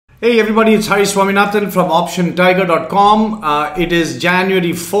Hey everybody, it's Hari Swaminathan from Optiontiger.com. It is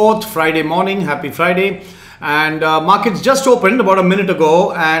January 4th, Friday morning. Happy Friday. And markets just opened about a minute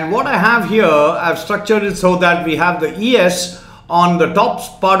ago. And what I have here, I've structured it so that we have the ES on the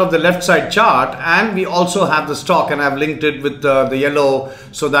top part of the left side chart. And we also have the stock, and I've linked it with the yellow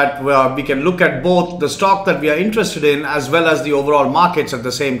so that we can look at both the stock that we are interested in as well as the overall markets at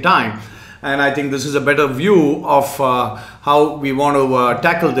the same time. And I think this is a better view of how we want to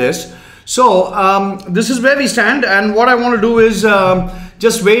tackle this. So this is where we stand, and what I want to do is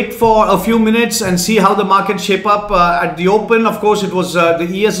just wait for a few minutes and see how the market shape up at the open. Of course, it was the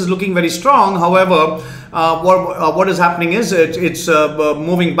ES is looking very strong. However, what is happening is it's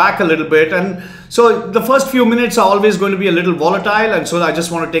moving back a little bit, and so the first few minutes are always going to be a little volatile, and so I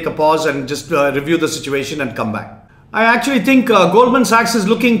just want to take a pause and just review the situation and come back. I actually think Goldman Sachs is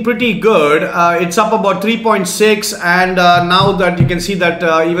looking pretty good. It's up about 3.6, and now that you can see that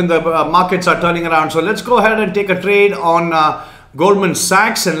even the markets are turning around. So let's go ahead and take a trade on Goldman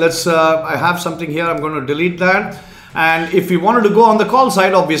Sachs, and I have something here. I'm going to delete that. And if we wanted to go on the call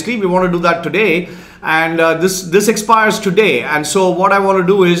side, obviously we want to do that today, and this expires today. And so what I want to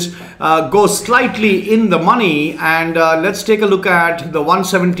do is go slightly in the money, and let's take a look at the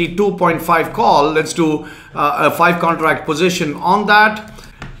 172.5 call. Let's do a 5 contract position on that.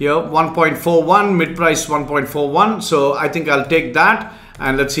 Here 1.41, mid price 1.41. So I think I'll take that,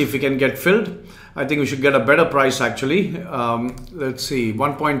 and let's see if we can get filled. I think we should get a better price actually. Let's see,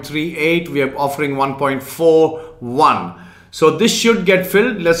 1.38, we are offering 1.41. So this should get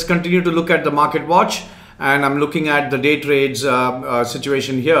filled. Let's continue to look at the market watch, and I'm looking at the day trades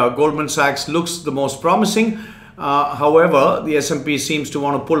situation here. Goldman Sachs looks the most promising. However, the S&P seems to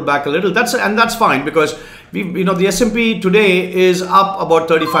want to pull back a little. That's fine, because the S&P today is up about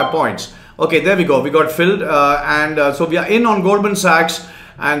 35 points. Okay, there we go. We got filled, so we are in on Goldman Sachs.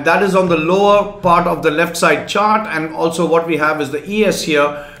 And that is on the lower part of the left side chart. And also what we have is the ES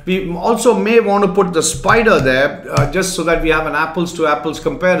here. We also may want to put the spider there just so that we have an apples to apples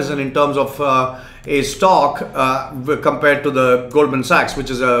comparison in terms of a stock compared to the Goldman Sachs, which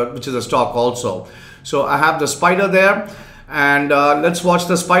is a stock also. So I have the spider there, and let's watch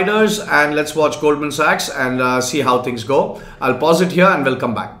the spiders, and let's watch Goldman Sachs and see how things go. I'll pause it here and we'll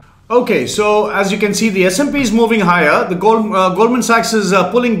come back. Okay, so as you can see, the S&P is moving higher. The Goldman Sachs is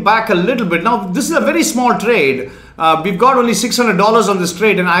pulling back a little bit. Now, this is a very small trade. We've got only $600 on this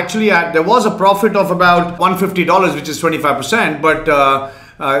trade, and actually there was a profit of about $150, which is 25%. But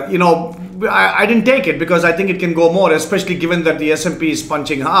I didn't take it because I think it can go more, especially given that the S&P is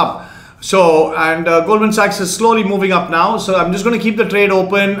punching up. So, and Goldman Sachs is slowly moving up now. So I'm just going to keep the trade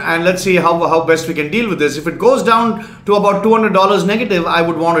open, and let's see how best we can deal with this. If it goes down to about $200 negative, I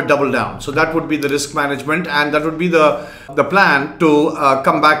would want to double down. So that would be the risk management, and that would be the plan to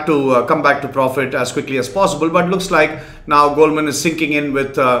come back to profit as quickly as possible. But looks like now Goldman is sinking in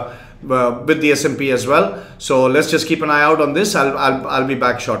with the S&P as well. So let's just keep an eye out on this. I'll be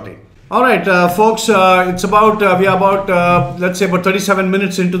back shortly. All right, folks, it's about, we are about, let's say about 37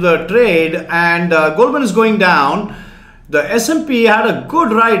 minutes into the trade, and Goldman is going down. The S&P had a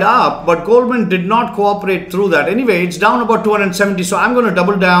good ride up, but Goldman did not cooperate through that. Anyway, it's down about 270. So I'm going to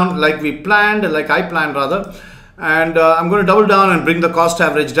double down like I planned rather. And I'm going to double down and bring the cost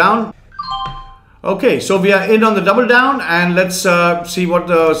average down. Okay, so we are in on the double down, and let's see what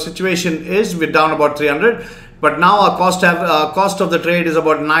the situation is. We're down about 300. But now our cost of the trade is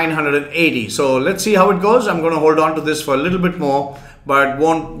about 980. So let's see how it goes. I'm going to hold on to this for a little bit more, but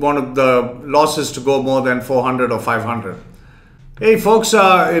won't want the losses to go more than 400 or 500. Hey folks,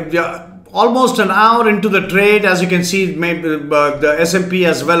 almost an hour into the trade, as you can see, maybe the S&P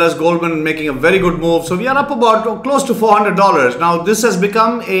as well as Goldman making a very good move. So we are up about close to $400. Now this has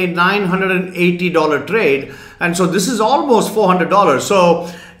become a $980 trade, and so this is almost $400. So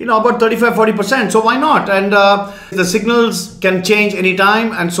about 35–40%. So why not? And the signals can change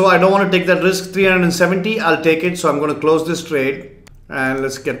anytime, and so I don't want to take that risk. 370, I'll take it. So I'm going to close this trade, and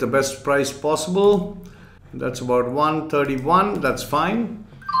let's get the best price possible. That's about 131. That's fine.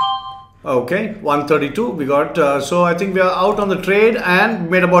 Okay, 132 we got. So I think we are out on the trade and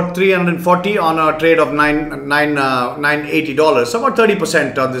made about 340 on a trade of $980. So about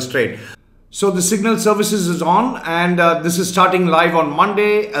 30% on this trade. So the signal services is on, and this is starting live on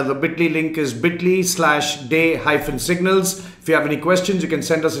Monday. The bit.ly link is bit.ly/day-signals. If you have any questions, you can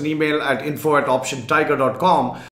send us an email at info@optiontiger.com.